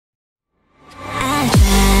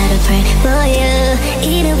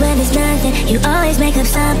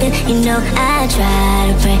broken, you know I try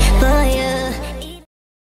to pray for you.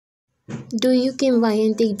 Do you Kim Y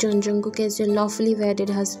and take Jungkook as your lawfully wedded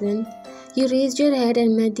husband? You raised your head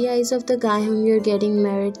and met the eyes of the guy whom you're getting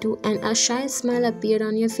married to, and a shy smile appeared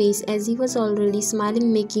on your face as he was already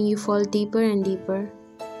smiling, making you fall deeper and deeper.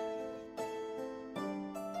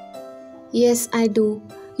 Yes, I do.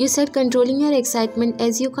 You said, controlling your excitement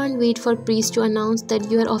as you can't wait for priest to announce that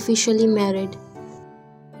you are officially married.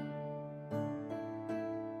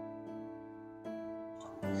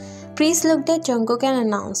 Priest looked at Jungkook and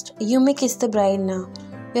announced, "You may kiss the bride now."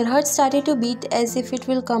 Your heart started to beat as if it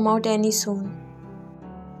will come out any soon.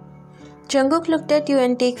 Jungkook looked at you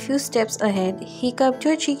and took few steps ahead. He cupped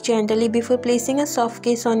your cheek gently before placing a soft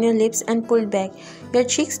kiss on your lips and pulled back. Your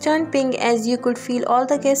cheeks turned pink as you could feel all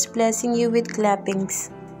the guests blessing you with clappings.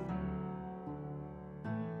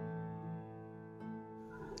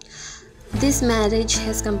 This marriage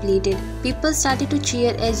has completed. People started to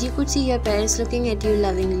cheer as you could see your parents looking at you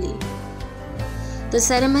lovingly. The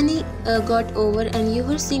ceremony got over and you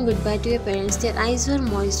were saying goodbye to your parents. Their eyes were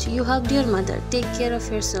moist. You hugged your mother. Take care of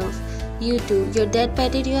yourself. You too. Your dad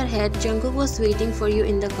patted your head. Jungkook was waiting for you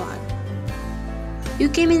in the car. You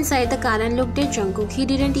came inside the car and looked at Jungkook. He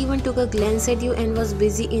didn't even took a glance at you and was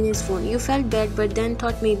busy in his phone. You felt bad but then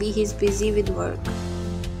thought maybe he's busy with work.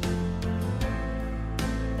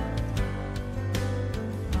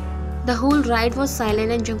 The whole ride was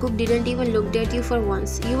silent and Jungkook didn't even look at you for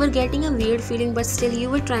once. You were getting a weird feeling but still you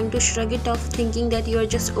were trying to shrug it off, thinking that you are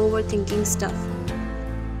just overthinking stuff.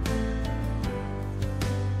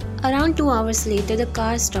 Around 2 hours later, the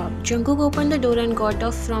car stopped. Jungkook opened the door and got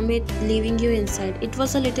off from it, leaving you inside. It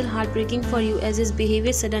was a little heartbreaking for you as his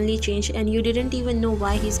behavior suddenly changed and you didn't even know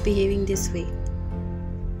why he's behaving this way.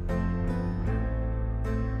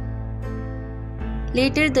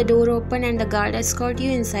 Later, the door opened and the guard escorted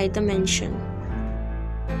you inside the mansion.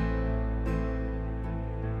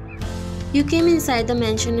 You came inside the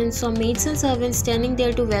mansion and saw maids and servants standing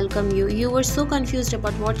there to welcome you. You were so confused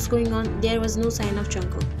about what's going on, there was no sign of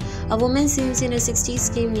Jungkook. A woman seems in her 60s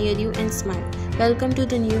came near you and smiled. "Welcome to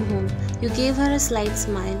the new home." You gave her a slight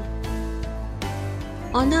smile.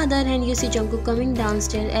 On the other hand, you see Jungkook coming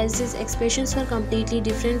downstairs as his expressions were completely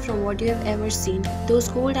different from what you have ever seen. Those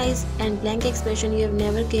cold eyes and blank expression you have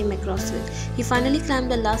never came across with. He finally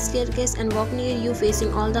climbed the last staircase and walked near you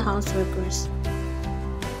facing all the house workers.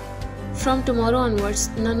 "From tomorrow onwards,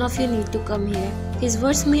 none of you need to come here." His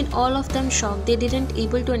words made all of them shocked. They didn't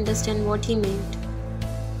able to understand what he meant.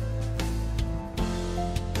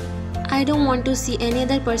 "I don't want to see any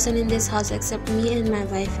other person in this house except me and my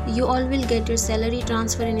wife. You all will get your salary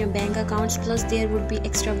transfer in your bank accounts, plus there would be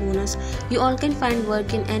extra bonus. You all can find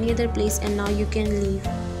work in any other place and now you can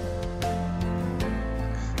leave."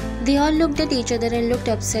 They all looked at each other and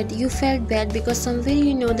looked upset. You felt bad because somewhere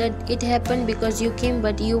you know that it happened because you came,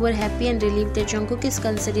 but you were happy and relieved that Jungkook is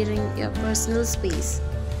considering your personal space.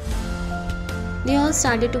 They all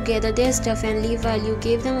started to gather their stuff and leave while you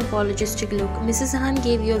gave them an apologistic look. Mrs. Han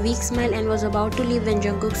gave you a weak smile and was about to leave when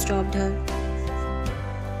Jungkook stopped her.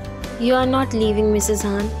 "You are not leaving, Mrs.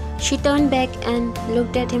 Han." She turned back and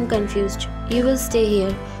looked at him confused. "You will stay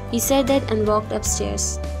here." He said that and walked upstairs.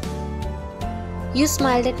 You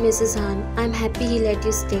smiled at Mrs. Han. "I'm happy he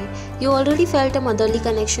let you stay." You already felt a motherly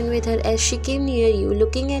connection with her as she came near you.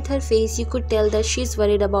 Looking at her face, you could tell that she's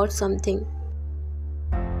worried about something.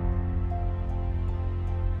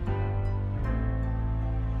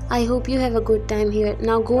 "I hope you have a good time here.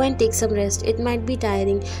 Now go and take some rest. It might be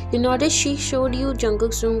tiring." You noticed she showed you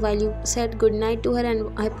Jungkook's room while you said goodnight to her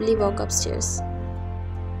and happily walked upstairs.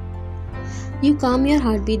 You calm your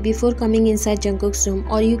heartbeat before coming inside Jungkook's room,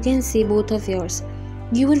 or you can say both of yours.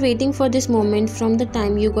 You were waiting for this moment from the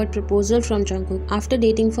time you got proposal from Jungkook. After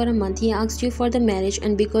dating for a month, he asked you for the marriage,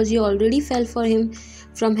 and because you already fell for him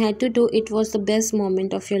from head to toe, it was the best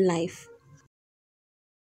moment of your life.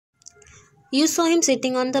 You saw him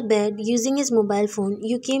sitting on the bed using his mobile phone.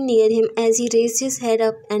 You came near him as he raised his head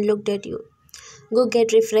up and looked at you. "Go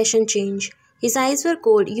get refreshed and change." His eyes were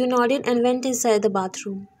cold. You nodded and went inside the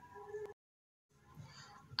bathroom.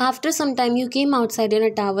 After some time, you came outside in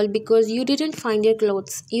a towel because you didn't find your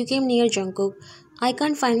clothes. You came near Jungkook. "I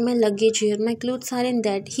can't find my luggage here. My clothes are in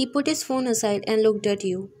that." He put his phone aside and looked at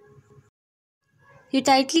you. You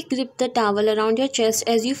tightly gripped the towel around your chest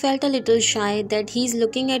as you felt a little shy that he's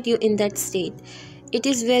looking at you in that state. It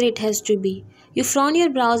is where it has to be. You frowned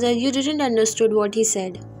your brows as you didn't understood what he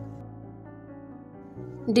said.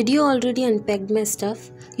 "Did you already unpack my stuff?"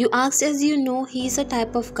 You asked as you know he is a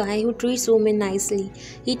type of guy who treats women nicely.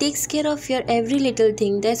 He takes care of your every little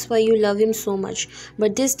thing, that's why you love him so much.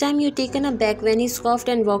 But this time you taken aback when he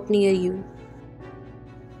scoffed and walked near you.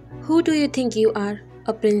 Who do you think you are?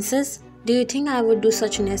 A princess? Do you think I would do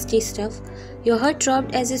such nasty stuff? Your heart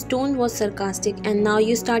dropped as his tone was sarcastic, and now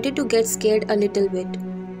you started to get scared a little bit.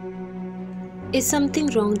 Is something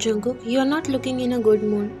wrong, Jungkook? You are not looking in a good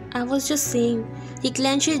mood. I was just saying. He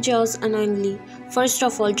clenched his jaws annoyingly. First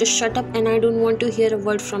of all, just shut up and I don't want to hear a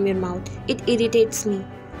word from your mouth. It irritates me.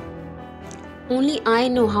 Only I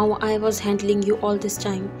know how I was handling you all this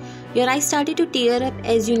time. Your eyes started to tear up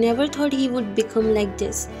as you never thought he would become like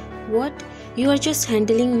this. What? You are just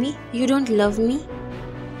handling me? You don't love me?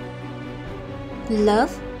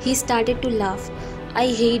 Love? He started to laugh. I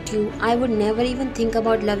hate you. I would never even think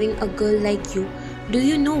about loving a girl like you. Do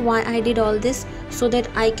you know why I did all this? So that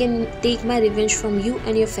I can take my revenge from you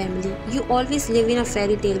and your family. You always live in a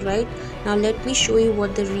fairy tale, right? Now let me show you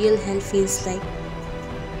what the real hell feels like.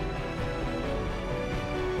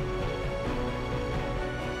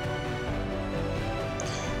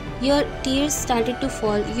 Your tears started to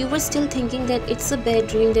fall. You were still thinking that it's a bad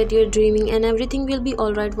dream that you're dreaming and everything will be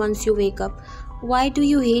alright once you wake up. Why do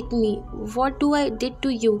you hate me? What do I did to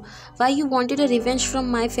you? Why you wanted a revenge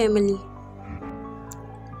from my family?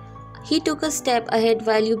 He took a step ahead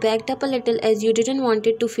while you backed up a little as you didn't want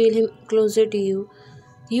it to feel him closer to you.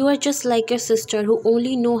 You are just like your sister who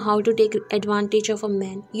only know how to take advantage of a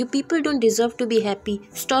man. You people don't deserve to be happy.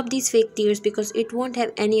 Stop these fake tears because it won't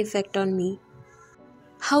have any effect on me.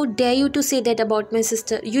 How dare you to say that about my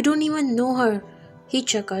sister? You don't even know her. He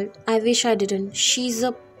chuckled. I wish I didn't. She's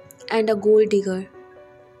a gold digger.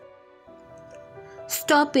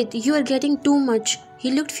 Stop it. You are getting too much.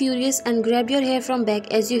 He looked furious and grabbed your hair from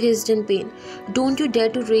back as you hissed in pain. Don't you dare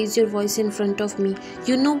to raise your voice in front of me.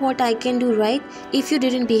 You know what I can do, right? If you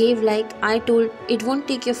didn't behave like I told, it won't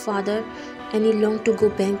take your father any long to go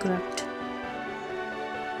bankrupt.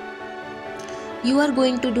 You are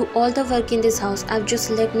going to do all the work in this house. I've just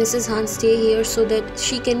let Mrs. Han stay here so that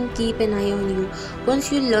she can keep an eye on you.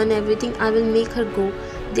 Once you learn everything, I will make her go.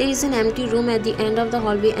 There is an empty room at the end of the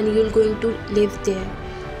hallway and you're going to live there.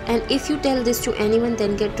 And if you tell this to anyone,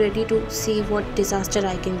 then get ready to see what disaster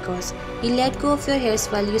I can cause. He let go of your hairs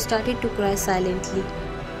while you started to cry silently.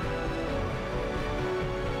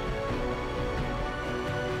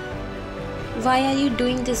 Why are you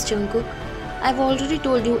doing this, Jungkook? I've already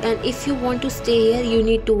told you, and if you want to stay here, you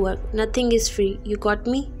need to work. Nothing is free. You got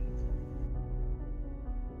me?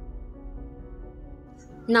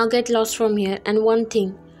 Now get lost from here. And one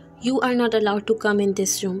thing, you are not allowed to come in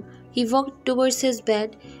this room. He walked towards his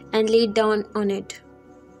bed and laid down on it.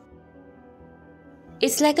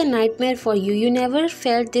 It's like a nightmare for you. You never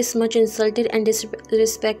felt this much insulted and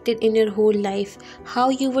disrespected in your whole life. How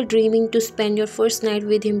you were dreaming to spend your first night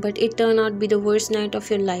with him, but it turned out to be the worst night of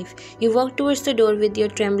your life. You walked towards the door with your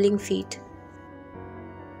trembling feet.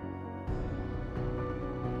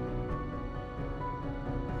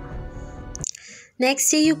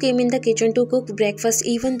 Next day you came in the kitchen to cook breakfast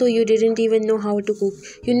even though you didn't even know how to cook.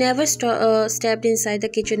 You never stepped inside the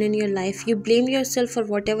kitchen in your life. You blamed yourself for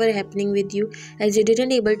whatever happening with you as you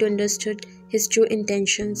didn't able to understand his true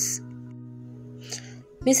intentions.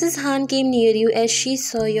 Mrs. Han came near you as she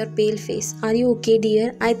saw your pale face. Are you okay,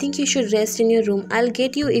 dear? I think you should rest in your room. I'll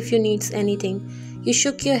get you if you need anything. You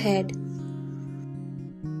shook your head.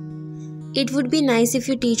 It would be nice if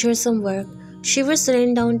you teach her some work. Shivers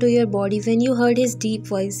ran down to your body when you heard his deep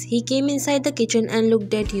voice. He came inside the kitchen and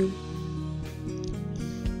looked at you.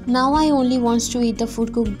 Now I only wants to eat the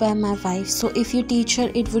food cooked by my wife, so if you teach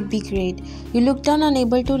her, it would be great. You looked down,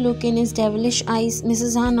 unable to look in his devilish eyes.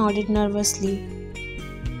 Mrs. Han nodded nervously.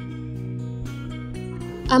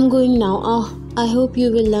 I'm going now. Oh, I hope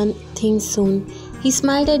you will learn things soon. He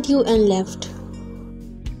smiled at you and left.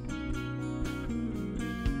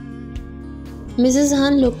 Mrs.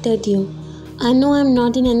 Han looked at you. I know I'm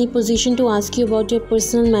not in any position to ask you about your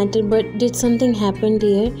personal matter, but did something happen,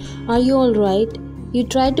 dear? Are you alright? You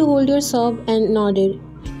tried to hold your sob and nodded.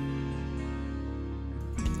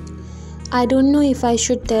 I don't know if I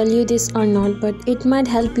should tell you this or not, but it might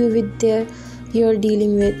help you with you're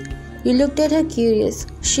dealing with. You looked at her curious.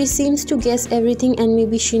 She seems to guess everything and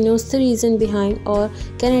maybe she knows the reason behind or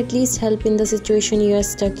can at least help in the situation you are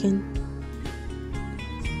stuck in.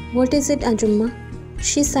 What is it, Ajumma?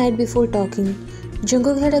 She sighed before talking.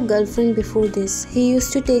 Jungkook had a girlfriend before this. He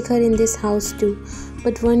used to take her in this house too.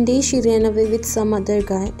 But one day she ran away with some other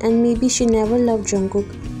guy and maybe she never loved Jungkook,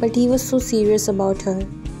 but he was so serious about her.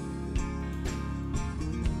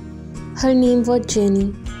 Her name was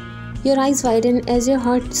Jenny. Your eyes widened as your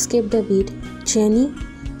heart skipped a beat. Jenny?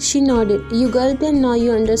 She nodded. You gulped and now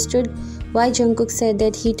you understood why Jungkook said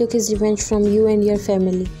that he took his revenge from you and your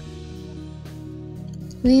family.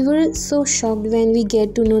 We were so shocked when we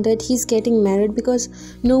get to know that he's getting married because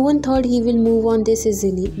no one thought he will move on this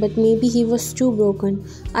easily, but maybe he was too broken.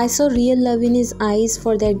 I saw real love in his eyes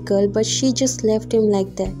for that girl, but she just left him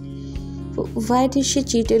like that. Why did she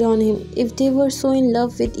cheated on him if they were so in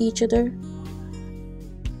love with each other?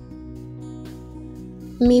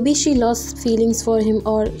 Maybe she lost feelings for him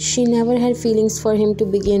or she never had feelings for him to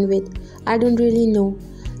begin with. I don't really know.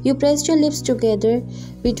 You pressed your lips together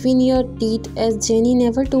between your teeth as Jenny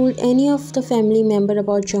never told any of the family member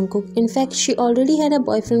about Jungkook. In fact, she already had a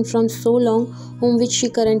boyfriend from so long, whom which she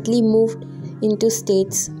currently moved into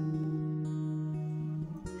States.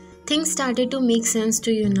 Things started to make sense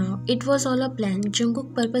to you now. It was all a plan.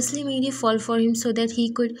 Jungkook purposely made you fall for him so that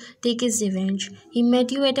he could take his revenge. He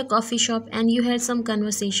met you at a coffee shop and you had some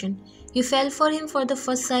conversation. You fell for him for the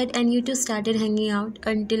first sight and you two started hanging out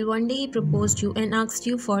until one day he proposed you and asked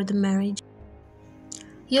you for the marriage.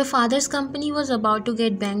 Your father's company was about to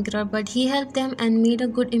get bankrupt, but he helped them and made a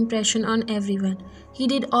good impression on everyone. He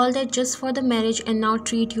did all that just for the marriage and now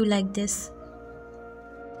treat you like this.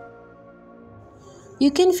 You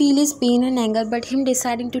can feel his pain and anger, but him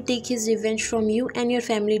deciding to take his revenge from you and your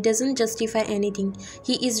family doesn't justify anything.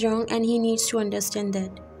 He is wrong and he needs to understand that.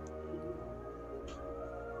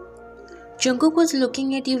 Jungkook was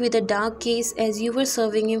looking at you with a dark gaze as you were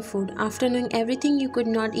serving him food. After knowing everything, you could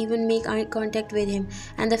not even make eye contact with him,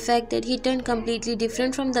 and the fact that he turned completely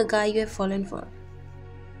different from the guy you have fallen for.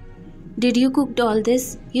 Did you cook all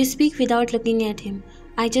this? You speak without looking at him.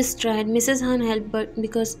 I just tried. Mrs. Han helped, but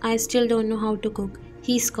because I still don't know how to cook.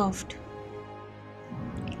 He scoffed.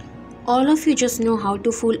 All of you just know how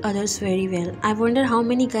to fool others very well. I wonder how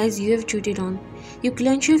many guys you have cheated on. You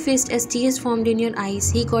clenched your fist as tears formed in your eyes.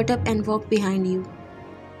 He got up and walked behind you.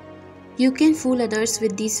 You can fool others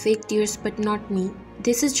with these fake tears, but not me.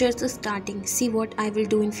 This is just the starting. See what I will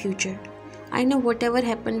do in future. I know whatever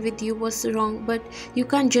happened with you was wrong, but you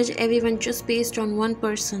can't judge everyone just based on one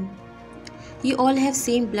person. You all have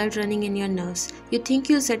same blood running in your nerves. You think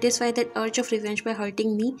you'll satisfy that urge of revenge by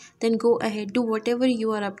hurting me? Then go ahead, do whatever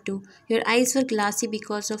you are up to. Your eyes were glassy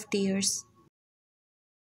because of tears.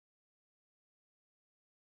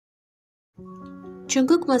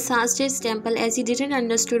 Jungkook massaged his temple as he didn't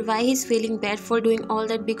understood why he's feeling bad for doing all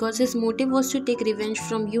that because his motive was to take revenge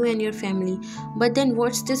from you and your family. But then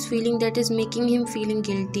what's this feeling that is making him feeling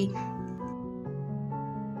guilty?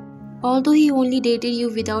 Although he only dated you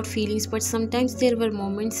without feelings, but sometimes there were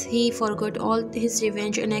moments he forgot all his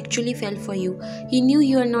revenge and actually fell for you. He knew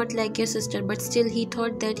you are not like your sister, but still he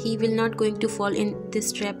thought that he will not going to fall in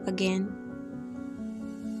this trap again.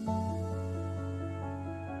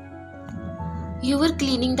 You were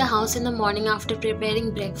cleaning the house in the morning after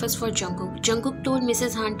preparing breakfast for Jungkook. Jungkook told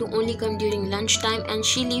Mrs. Han to only come during lunchtime and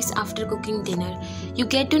she leaves after cooking dinner. You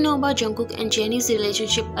get to know about Jungkook and Jennie's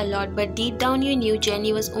relationship a lot, but deep down you knew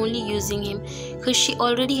Jennie was only using him because she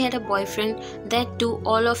already had a boyfriend. That too,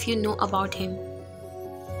 all of you know about him.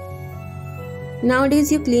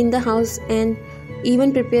 Nowadays you clean the house and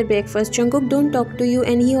even prepare breakfast. Jungkook don't talk to you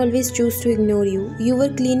and he always chooses to ignore you. You were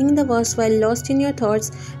cleaning the vase while lost in your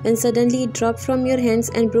thoughts when suddenly it dropped from your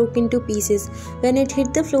hands and broke into pieces. When it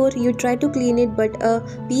hit the floor, you tried to clean it, but a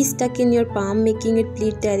piece stuck in your palm, making it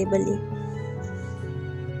bleed terribly.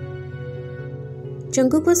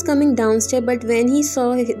 Jungkook was coming downstairs, but when he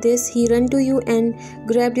saw this, he ran to you and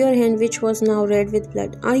grabbed your hand, which was now red with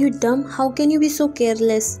blood. Are you dumb? How can you be so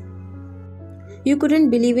careless? You couldn't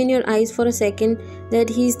believe in your eyes for a second that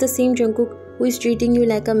he is the same Jungkook who is treating you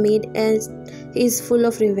like a maid and is full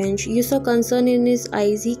of revenge. You saw concern in his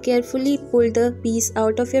eyes. He carefully pulled the piece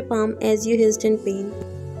out of your palm as you hissed in pain.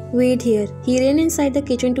 Wait here. He ran inside the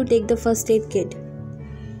kitchen to take the first aid kit.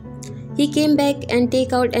 He came back and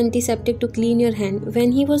take out antiseptic to clean your hand.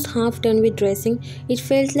 When he was half done with dressing, it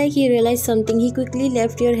felt like he realized something. He quickly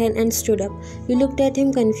left your hand and stood up. You looked at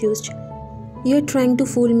him confused. You're trying to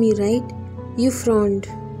fool me, right? You frowned.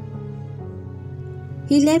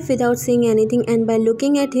 He left without saying anything, and by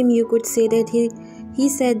looking at him you could say that he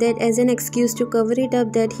said that as an excuse to cover it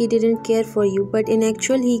up that he didn't care for you, but in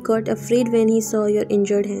actual he got afraid when he saw your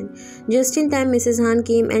injured hand. Just in time Mrs. Han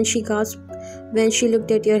came and she gasped when she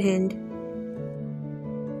looked at your hand.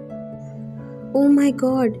 Oh my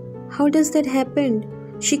god, how does that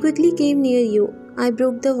happen? She quickly came near you. I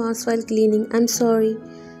broke the vase while cleaning. I'm sorry.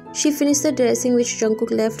 She finished the dressing which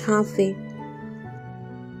Jungkook left halfway.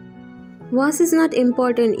 Vase is not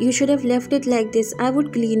important. You should have left it like this. I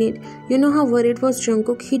would clean it. You know how worried was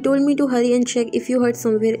Jungkook? He told me to hurry and check if you hurt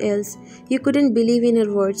somewhere else. You couldn't believe in her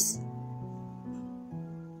words.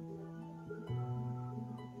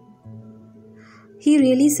 He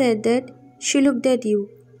really said that? She looked at you.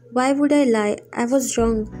 Why would I lie? I was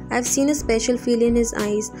wrong. I've seen a special feel in his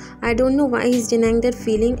eyes. I don't know why he's denying that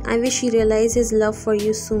feeling. I wish he realized his love for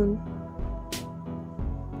you soon.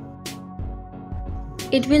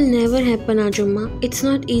 It will never happen, Ajumma. It's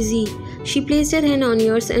not easy. She placed her hand on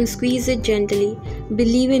yours and squeezed it gently.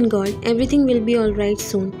 Believe in God. Everything will be alright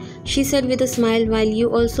soon, she said with a smile while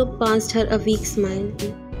you also passed her a weak smile.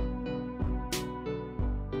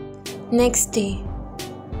 Next day.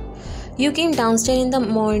 You came downstairs in the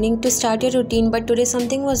morning to start your routine, but today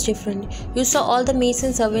something was different. You saw all the maids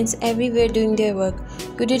and servants everywhere doing their work.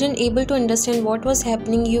 You didn't able to understand what was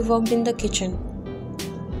happening. You walked in the kitchen.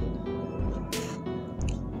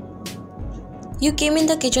 You came in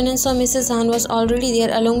the kitchen and saw Mrs. Han was already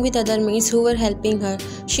there along with other maids who were helping her.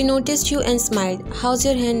 She noticed you and smiled. How's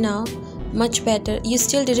your hand now? Much better. You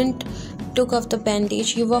still didn't took off the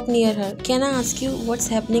bandage. You walked near her. Can I ask you what's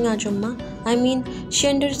happening, Ajumma? I mean, she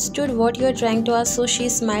understood what you were trying to ask, so she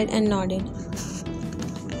smiled and nodded.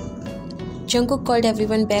 Jungkook called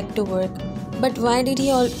everyone back to work. But why did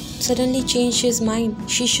he all suddenly change his mind?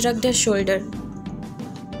 She shrugged her shoulder.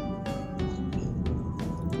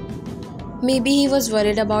 Maybe he was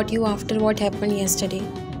worried about you after what happened yesterday.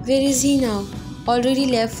 Where is he now? Already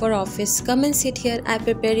left for office. Come and sit here. I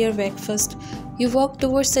prepare your breakfast. You walked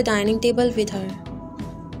towards the dining table with her.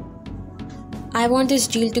 I want this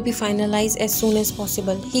deal to be finalized as soon as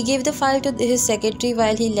possible. He gave the file to his secretary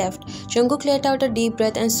while he left. Jungkook let out a deep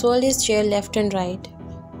breath and swirled his chair left and right.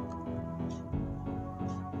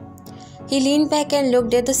 He leaned back and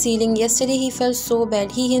looked at the ceiling. Yesterday he felt so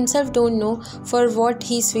bad. He himself don't know for what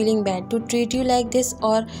he's feeling bad. To treat you like this,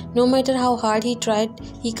 or no matter how hard he tried,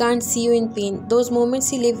 he can't see you in pain. Those moments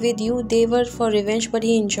he lived with you, they were for revenge, but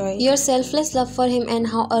he enjoyed. Your selfless love for him and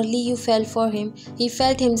how early you fell for him. He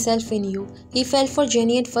felt himself in you. He fell for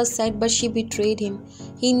Jenny at first sight, but she betrayed him.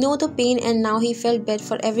 He knew the pain and now he felt bad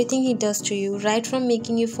for everything he does to you, right from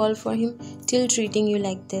making you fall for him till treating you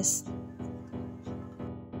like this.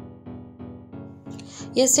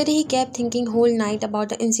 Yesterday he kept thinking whole night about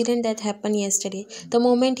the incident that happened yesterday. The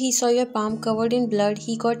moment he saw your palm covered in blood,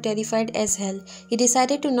 he got terrified as hell. He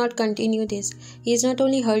decided to not continue this. He is not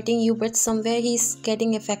only hurting you, but somewhere he is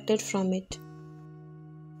getting affected from it.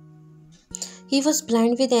 He was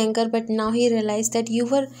blind with anger, but now he realized that you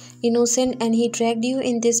were innocent and he dragged you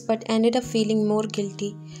in this but ended up feeling more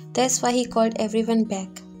guilty. That's why he called everyone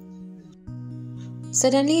back.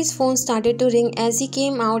 Suddenly his phone started to ring as he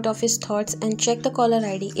came out of his thoughts and checked the caller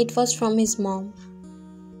ID. It was from his mom.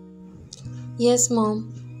 Yes,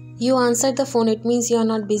 Mom. You answered the phone. It means you are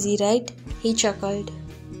not busy, right? He chuckled.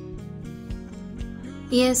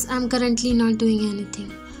 Yes, I'm currently not doing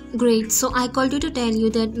anything. Great, so I called you to tell you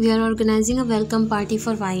that we are organizing a welcome party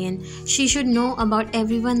for Vian. She should know about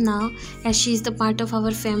everyone now as she is the part of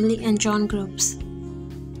our family and John groups.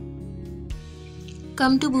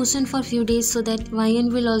 Come to Busan for a few days so that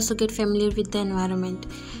Vian will also get familiar with the environment.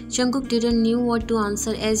 Jungkook didn't know what to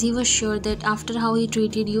answer as he was sure that after how he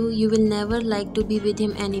treated you, you will never like to be with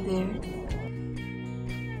him anywhere.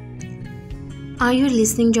 Are you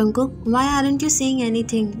listening, Jungkook? Why aren't you saying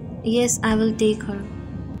anything? Yes, I will take her.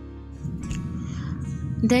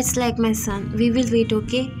 That's like my son. We will wait,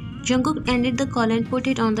 okay? Jungkook ended the call and put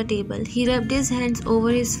it on the table. He rubbed his hands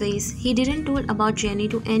over his face. He didn't tell about Jenny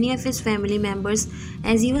to any of his family members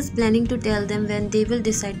as he was planning to tell them when they will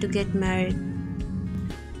decide to get married.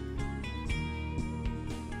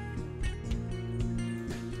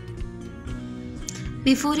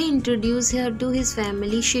 Before he introduced her to his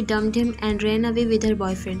family, she dumped him and ran away with her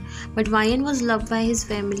boyfriend. But Vian was loved by his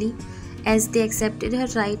family as they accepted her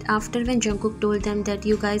right after when Jungkook told them that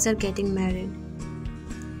you guys are getting married.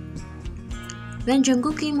 When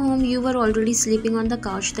Jungkook came home, you were already sleeping on the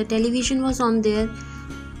couch. The television was on. There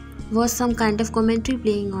was some kind of commentary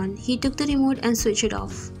playing on. He took the remote and switched it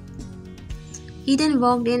off. He then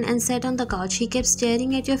walked in and sat on the couch. He kept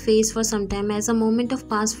staring at your face for some time as a moment of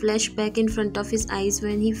past flashed back in front of his eyes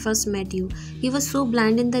when he first met you. He was so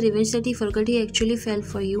blind in the revenge that he forgot he actually fell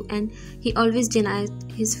for you and he always denied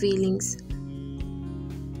his feelings.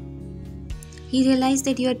 He realized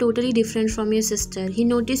that you are totally different from your sister. He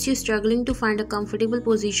noticed you struggling to find a comfortable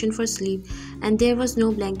position for sleep and there was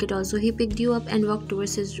no blanket also. He picked you up and walked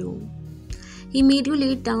towards his room. He made you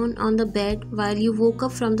lay down on the bed while you woke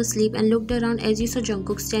up from the sleep and looked around as you saw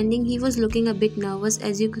Jungkook standing. He was looking a bit nervous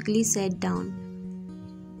as you quickly sat down.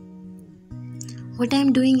 What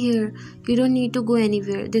I'm doing here? You don't need to go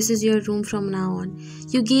anywhere. This is your room from now on.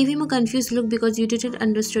 You gave him a confused look because you didn't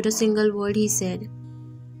understand a single word he said.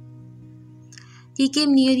 He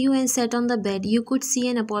came near you and sat on the bed. You could see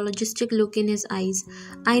an apologetic look in his eyes.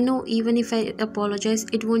 I know even if I apologize,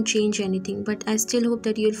 it won't change anything, but I still hope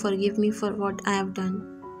that you'll forgive me for what I have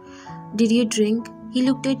done. Did you drink? He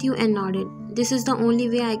looked at you and nodded. This is the only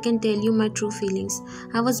way I can tell you my true feelings.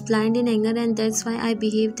 I was blind in anger and that's why I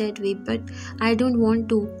behaved that way, but I don't want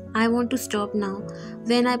to. I want to stop now.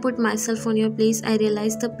 When I put myself on your place, I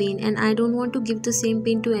realized the pain and I don't want to give the same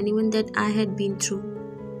pain to anyone that I had been through.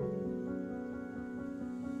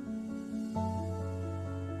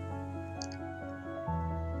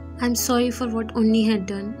 I'm sorry for what Onni had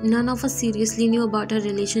done. None of us seriously knew about her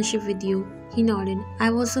relationship with you. He nodded.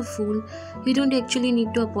 I was a fool. You don't actually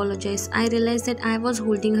need to apologize. I realized that I was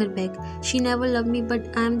holding her back. She never loved me,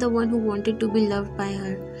 but I am the one who wanted to be loved by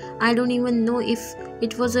her. I don't even know if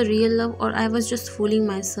it was a real love or I was just fooling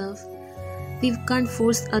myself. We can't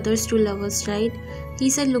force others to love us, right?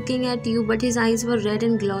 He said, looking at you, but his eyes were red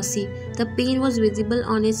and glossy. The pain was visible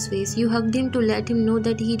on his face. You hugged him to let him know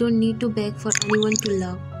that he don't need to beg for anyone to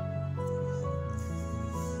love.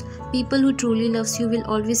 People who truly loves you will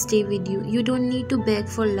always stay with you. You don't need to beg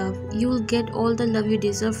for love. You will get all the love you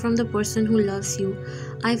deserve from the person who loves you.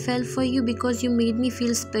 I fell for you because you made me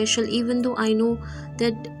feel special, even though I know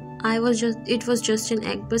that it was just an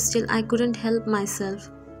act, but still I couldn't help myself.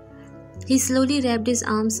 He slowly wrapped his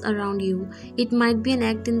arms around you. It might be an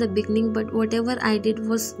act in the beginning, but whatever I did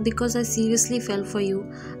was because I seriously fell for you.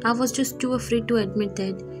 I was just too afraid to admit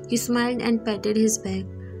that. You smiled and patted his back.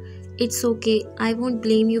 It's okay, I won't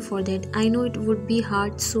blame you for that. I know it would be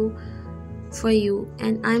hard for you,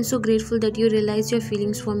 and I'm so grateful that you realize your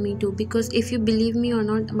feelings for me too, because if you believe me or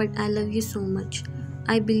not, but I love you so much.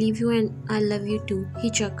 I believe you and I love you too. He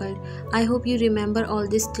chuckled. I hope you remember all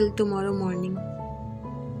this till tomorrow morning.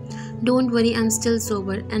 Don't worry, I'm still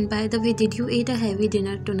sober. And by the way, did you eat a heavy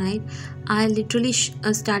dinner tonight? I literally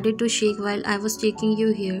started to shake while I was taking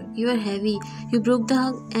you here. You are heavy. You broke the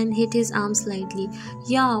hug and hit his arm slightly.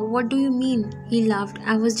 Yeah, what do you mean? He laughed.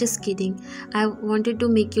 I was just kidding. I wanted to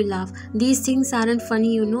make you laugh. These things aren't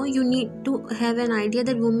funny, you know. You need to have an idea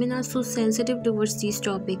that women are so sensitive towards these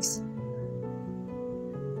topics.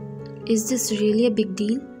 Is this really a big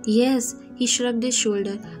deal? Yes, he shrugged his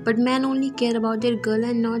shoulder. But men only care about their girl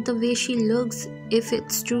and not the way she looks, if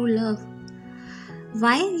it's true love.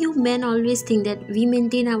 Why you men always think that we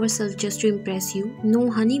maintain ourselves just to impress you? No,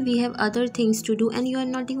 honey, we have other things to do and you are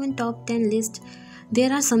not even top 10 list.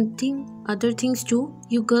 There are other things too.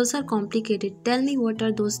 You girls are complicated. Tell me, what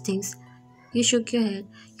are those things? You shook your head.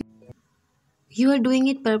 You are doing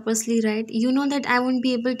it purposely, right? You know that I won't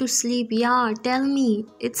be able to sleep. Yeah, tell me.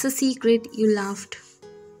 It's a secret. You laughed.